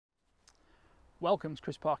Welcome to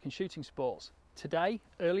Chris Parkin Shooting Sports. Today,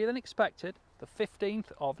 earlier than expected, the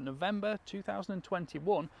 15th of November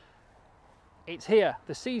 2021, it's here,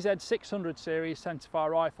 the CZ600 series Centrefire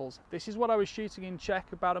Rifles. This is what I was shooting in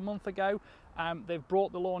Czech about a month ago. They've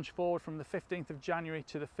brought the launch forward from the 15th of January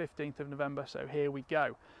to the 15th of November, so here we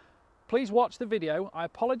go. Please watch the video. I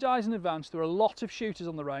apologise in advance, there were a lot of shooters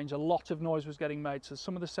on the range, a lot of noise was getting made, so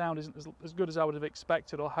some of the sound isn't as good as I would have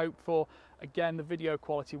expected or hoped for. Again, the video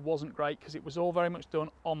quality wasn't great because it was all very much done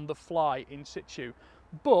on the fly, in situ.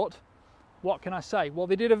 But what can I say? Well,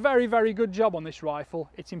 they did a very, very good job on this rifle.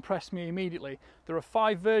 It impressed me immediately. There are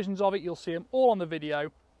 5 versions of it, you'll see them all on the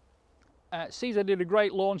video. CZ did a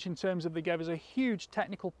great launch in terms of they gave us a huge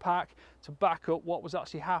technical pack to back up what was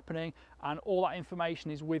actually happening, and all that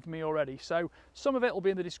information is with me already. So some of it will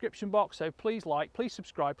be in the description box, so please like, please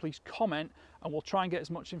subscribe, please comment, and we'll try and get as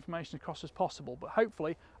much information across as possible. But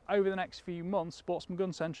hopefully over the next few months, Sportsman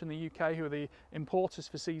Gun Centre in the UK, who are the importers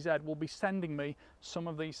for CZ, will be sending me some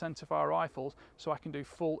of these Centrefire rifles so I can do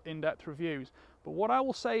full in-depth reviews. But what I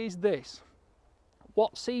will say is this: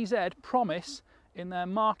 what CZ promise in their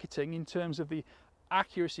marketing in terms of the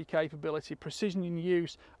accuracy capability, precision in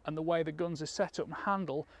use, and the way the guns are set up and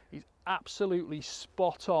handled is absolutely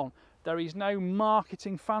spot on. There is no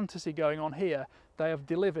marketing fantasy going on here. They have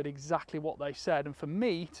delivered exactly what they said, and for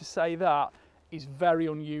me to say that is very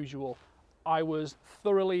unusual. I was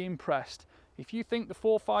thoroughly impressed. If you think the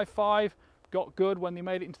 455 got good when they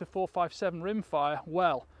made it into the 457 rimfire,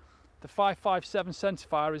 well, the 557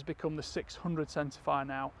 Centrefire has become the 600 Centrefire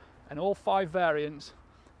now. And all 5 variants,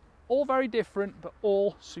 all very different, but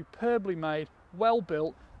all superbly made, well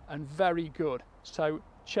built, and very good. So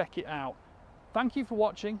check it out. Thank you for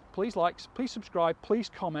watching. Please like, please subscribe, please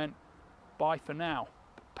comment. Bye for now.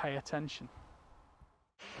 Pay attention.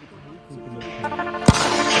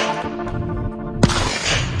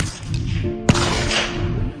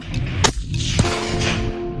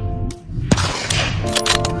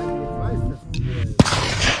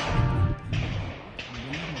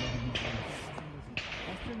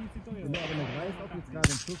 Wenn du aber nicht weißt, ob jetzt gerade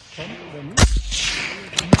ein Schuss kommt oder nicht,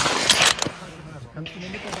 kannst du mir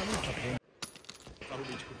mit der Wand verbrennen.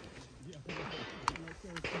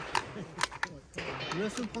 Vous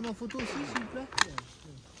laissez me prendre en photo aussi, s'il vous plaît?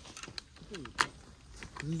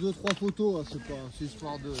 Juste 2-3 photos, hein, c'est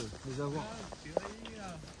histoire de les avoir.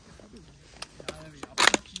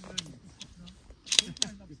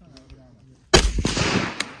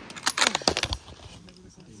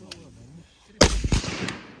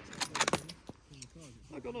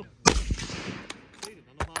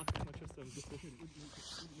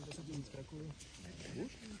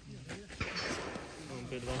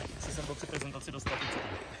 Chci sem to při prezentaci dostat i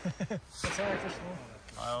celý. Co, jak to šlo?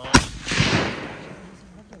 A jo.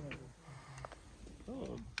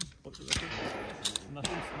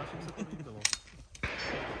 Našim se to líbilo.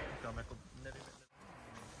 Říkám, jako nevím.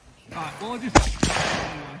 Alright, well, I just...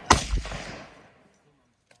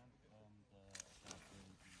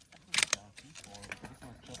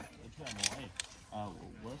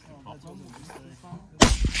 Where's the problem?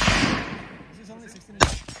 This is only 16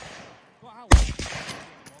 inches. What, how?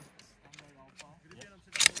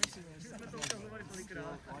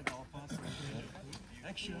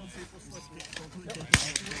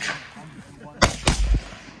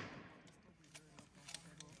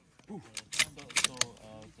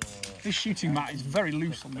 This shooting mat is very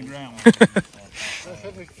loose on the ground.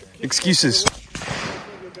 Excuses.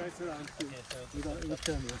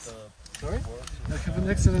 Sorry? I have an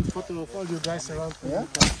excellent photo of all you guys around me. Yeah?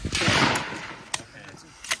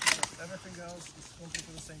 Everything else is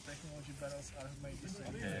completely the same technology. Barrels are made the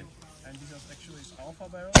same. Okay. And these are actually alpha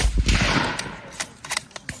barrels.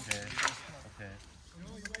 Okay. Okay.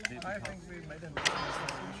 I think we made a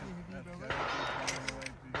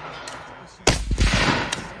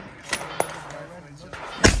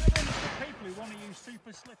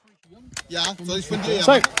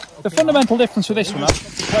So, the fundamental difference with this one, I've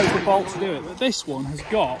closed the bolt to do it, but this one has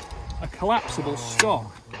got a collapsible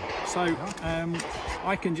stock. So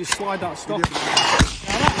I can just slide that stock in. Now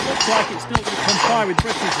that looks like it's still going to comply with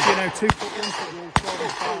British, 2 foot 1 foot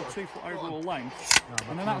rule, 2 foot overall length,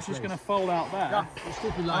 and then that's just going to fold out there.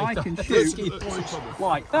 I can shoot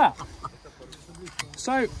like that.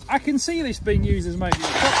 So I can see this being used as maybe a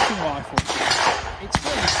boxing rifle. It's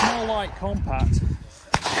very small, light, compact.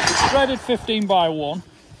 It's threaded 15x1.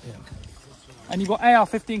 And you've got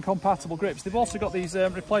AR-15 compatible grips. They've also got these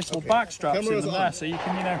replaceable back straps in them there, so you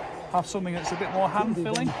can, have something that's a bit more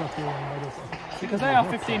hand-filling. Because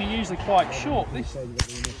AR-15 are usually quite short. It's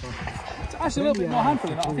actually a little bit more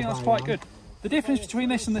hand-filling. I think that's quite good. The difference between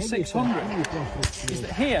this and the 600 is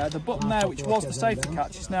that here, the button there, which was the safety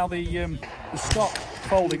catch, is now the stock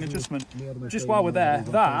folding adjustment. Just while we're there,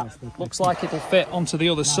 that looks like it'll fit onto the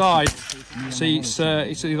other side. See, it's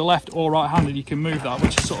either left or right-handed. You can move that,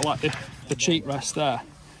 which is sort of like the cheek rest there.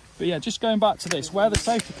 But yeah, just going back to this, where the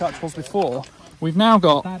safety catch was before, we've now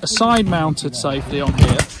got a side-mounted safety on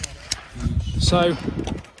here. So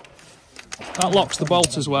that locks the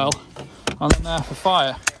bolt as well, and then there for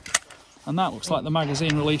fire. And that looks like the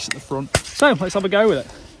magazine release at the front. So let's have a go with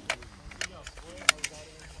it.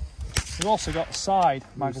 We've also got the side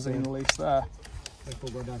magazine release there.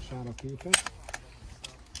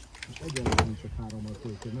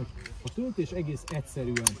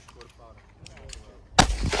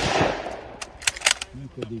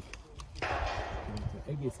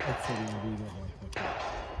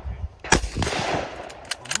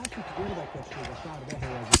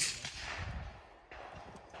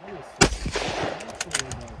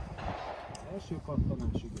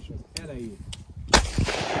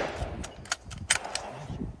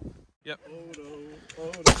 Yep.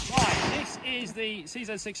 Right, this is the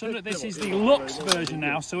CZ600. This is the Lux version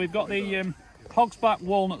now. So we've got the hog's back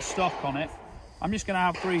walnut stock on it. I'm just going to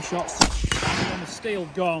have 3 shots and then the steel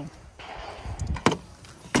gone.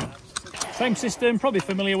 Same system, probably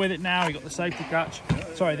familiar with it now. You've got the safety catch,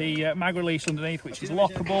 sorry, the mag release underneath, which is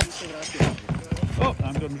lockable. Oh,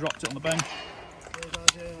 I'm going to drop it on the bench.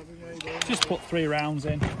 Just put 3 rounds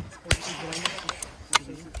in.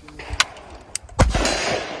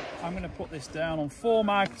 I'm going to put this down on 4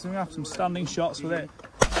 mag, so we're going to have some standing shots with it.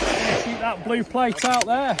 I'm going to shoot that blue plate out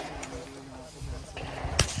there.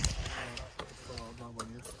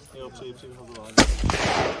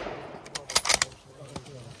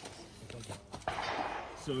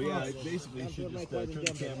 So yeah, basically you should just turn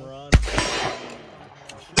the camera on.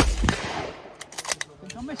 I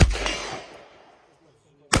think I missed it.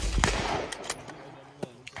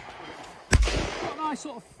 Got a nice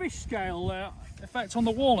sort of fish scale effect on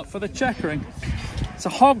the walnut for the checkering. It's a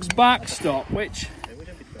hog's back stop, which,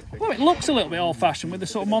 well, it looks a little bit old-fashioned with the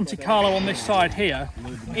sort of Monte Carlo on this side here.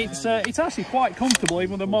 It's actually quite comfortable,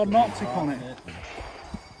 even with a modern optic on it.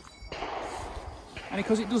 And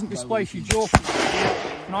because it doesn't displace your jaw,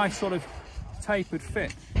 nice sort of tapered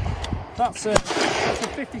fit. That's a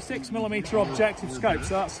 56mm objective scope,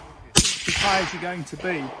 so that's as high as you're going to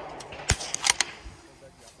be.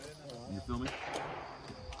 You filming?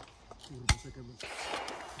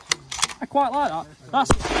 I quite like that.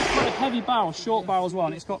 That's quite a heavy barrel, short barrel as well,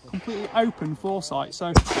 and it's got completely open foresight,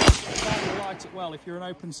 so that will light it well if you're an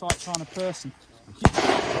open sight kind of person.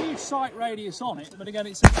 Huge sight radius on it, but again,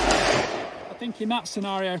 it's, I think in that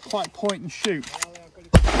scenario, quite point and shoot.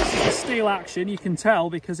 This is a steel action, you can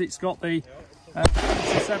tell, because it's got the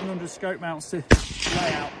 700 scope mounts to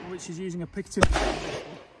lay out, which is using a Picatinny.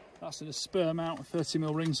 That's a spur mount with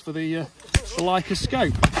 30mm rings for the Leica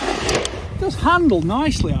scope. It does handle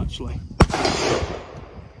nicely, actually.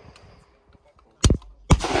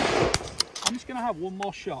 I'm just going to have one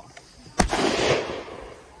more shot.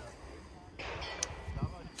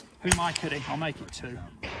 Who am I kidding? I'll make it 2.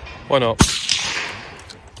 Why not?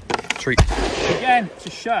 Treat. Again, to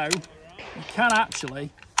show, you can actually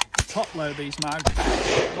top load these mags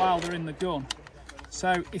while they're in the gun.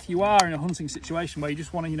 So if you are in a hunting situation where you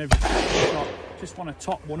just want to, just want to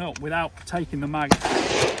top one up without taking the mag,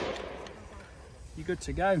 you're good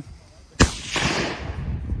to go.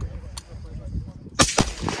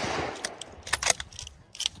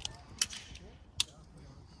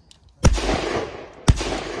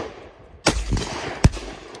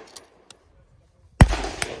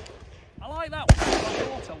 I like that one.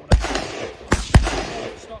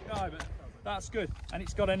 Stock guy, but that's good. And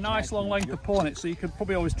it's got a nice long length of paw on it, so you could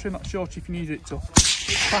probably always trim that short if you needed it to.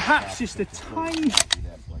 It's perhaps just a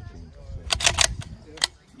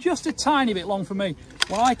tiny bit long for me.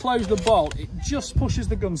 When I close the bolt, it just pushes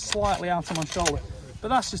the gun slightly out of my shoulder. But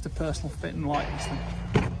that's just a personal fit and likeness thing.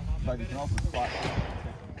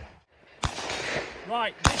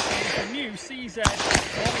 Right, this is the new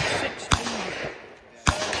CZ600.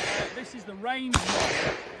 So this is the range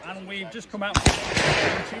model, and we've just come out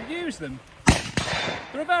to use them.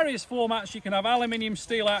 There are various formats. You can have aluminium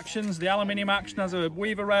steel actions. The aluminium action has a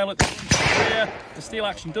weaver rail at the rear. The steel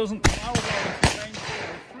action doesn't. The barrel rail is the same.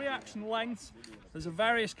 There are 3 action lengths. There's a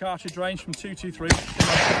various cartridge range from 223.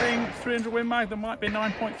 300 Win Mag. There might be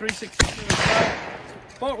 9.362 as well.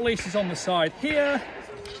 Bolt release is on the side here.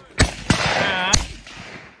 And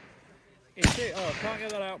I can't get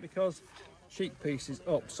that out because cheek piece is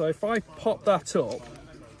up. So if I pop that up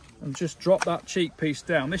and just drop that cheek piece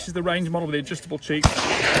down, this is the range model with the adjustable cheek.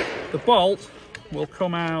 The bolt will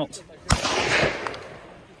come out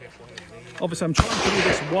Obviously I'm trying to do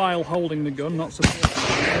this while holding the gun, not supporting the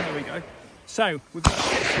gun. There we go. So we've got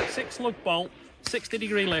a 6 lug bolt,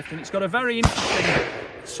 60-degree lift, and it's got a very interesting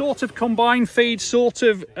sort of combined feed, sort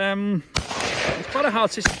of, it's quite a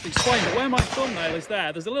hard system to explain, but where my thumbnail is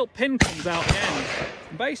there's a little pin comes out the end,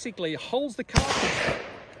 and basically holds the cartridge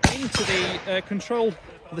into the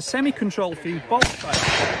the semi-controlled feed bolt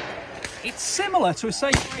face. It's similar to a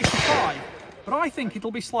Centrefire 85, but I think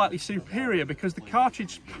it'll be slightly superior because the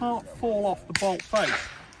cartridge can't fall off the bolt face.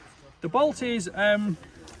 The bolt is,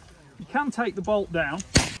 you can take the bolt down,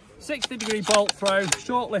 60-degree bolt throw,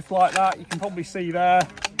 short lift like that, you can probably see there.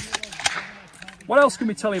 What else can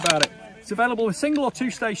we tell you about it? It's available with single or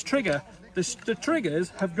 2-stage trigger. The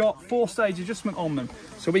triggers have got 4-stage adjustment on them.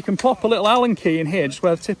 So we can pop a little Allen key in here, just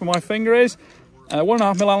where the tip of my finger is.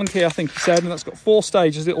 1.5mm Allen key, I think he said, and that's got 4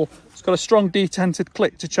 stages. It's got a strong detented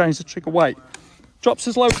click to change the trigger weight. Drops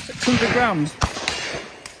as low as 600 grams.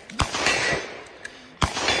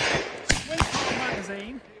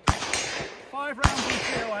 Magazine, 5 rounds in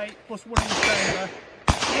 308 plus 1 in the chamber,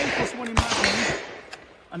 3 plus 1 in magazine,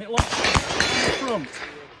 and it locks in the front.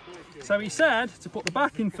 So he said to put the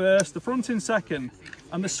back in first, the front in second,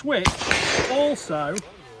 and the switch also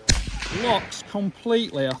locks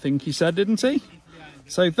completely, I think he said, didn't he?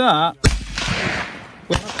 So that,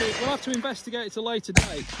 we'll have to investigate it at a later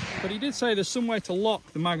date, but he did say there's some way to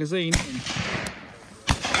lock the magazine in.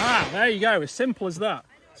 Ah, there you go, as simple as that.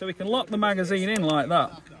 So we can lock the magazine in like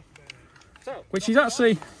that. Which is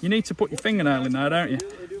actually, you need to put your fingernail in there, don't you?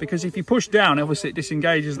 Because if you push down, obviously it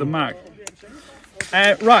disengages the mag.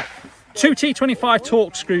 Right, 2 T25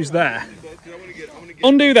 torque screws there.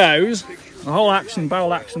 Undo those, the whole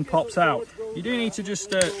barrel action pops out. You do need to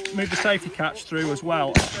just move the safety catch through as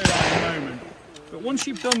well. I'll show you that in a moment. But once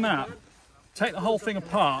you've done that, take the whole thing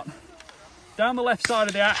apart. Down the left side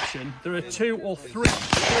of the action, there are 2 or 3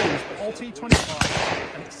 screws, all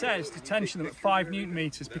T25, and it says to tension them at 5 Newton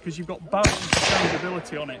meters because you've got barrel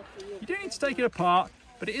interchangeability on it. You do need to take it apart,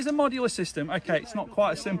 but it is a modular system. Okay, it's not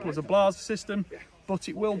quite as simple as a Blaser system, but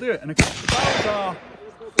it will do it. And of course, the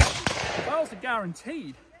barrels are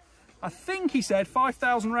guaranteed. I think he said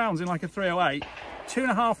 5,000 rounds in like a 308,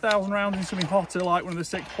 2,500 rounds in something hotter like one of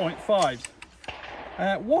the 6.5s.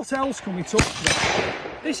 What else can we talk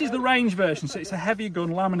about? This is the range version, so it's a heavier gun,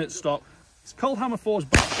 laminate stock. It's cold hammer forged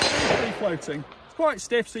back, free floating. It's quite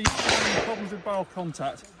stiff, so you don't have any problems with barrel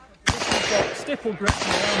contact. This one's got stipple grip on the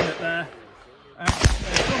laminate there,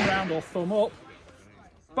 thumb round or thumb up.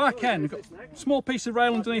 Back end, we've got a small piece of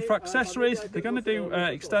rail underneath for accessories. They're going to do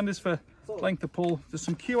extenders for length of pull. There's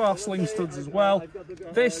some QR sling studs as well.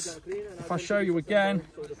 This, if I show you again,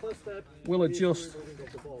 will adjust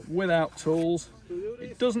without tools.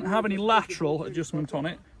 It doesn't have any lateral adjustment on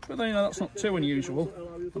it, but then, you know, that's not too unusual.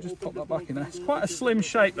 I'll just pop that back in there. It's quite a slim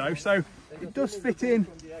shape though, so it does fit in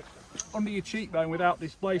under your cheekbone without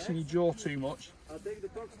displacing your jaw too much.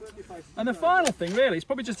 And the final thing really is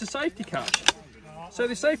probably just a safety catch. So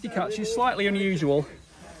the safety catch is slightly unusual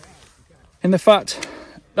in the fact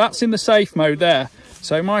that's in the safe mode there.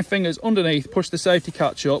 So my fingers underneath push the safety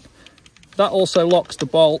catch up. That also locks the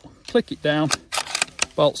bolt. Click it down.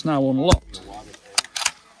 Bolt's now unlocked.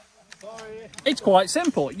 It's quite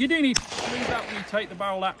simple. You do need to leave that when you take the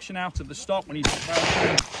barrel action out of the stock when you take the barrel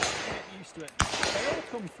action. Get used to it. They all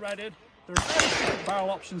come threaded. There are various different barrel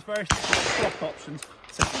options, various different stock options.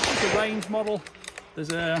 So this is a range model.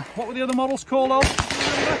 There's a, what were the other models called?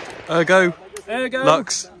 Ergo,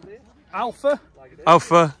 Lux, Alpha,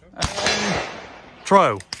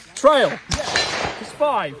 Trail. Trail. Yeah, there's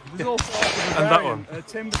 5. There's also and that one.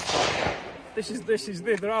 Timber.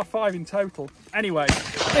 There are 5 in total. Anyway,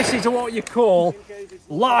 this is what you call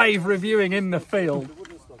live reviewing in the field.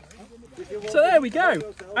 So there we go.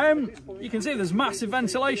 You can see there's massive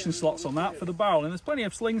ventilation slots on that for the barrel, and there's plenty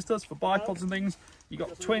of sling studs for bipods and things. You've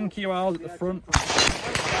got twin QRs at the front,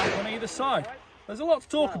 on either side. There's a lot to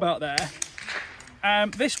talk about there.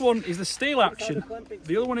 This one is the steel action.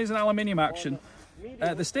 The other one is an aluminium action.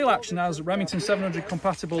 The steel action has Remington 700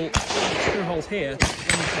 compatible screw holes here,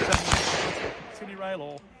 rail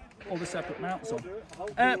or all the separate mounts on.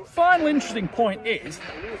 Final interesting point is,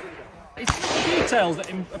 it's the details that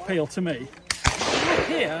appeal to me. Look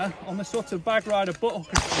here on the sort of bag rider butt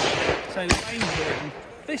hook, say the range version.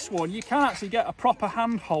 This one, you can actually get a proper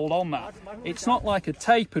handhold on that. It's not like a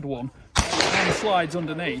tapered one and slides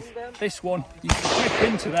underneath. This one, you can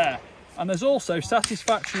grip into there. And there's also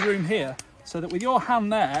satisfactory room here, so that with your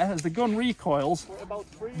hand there, as the gun recoils,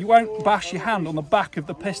 you won't bash your hand on the back of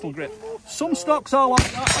the pistol grip. Some stocks are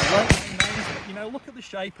like that, but you know, look at the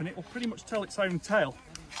shape and it will pretty much tell its own tale.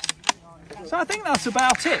 So I think that's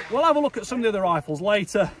about it. We'll have a look at some of the other rifles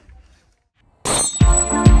later.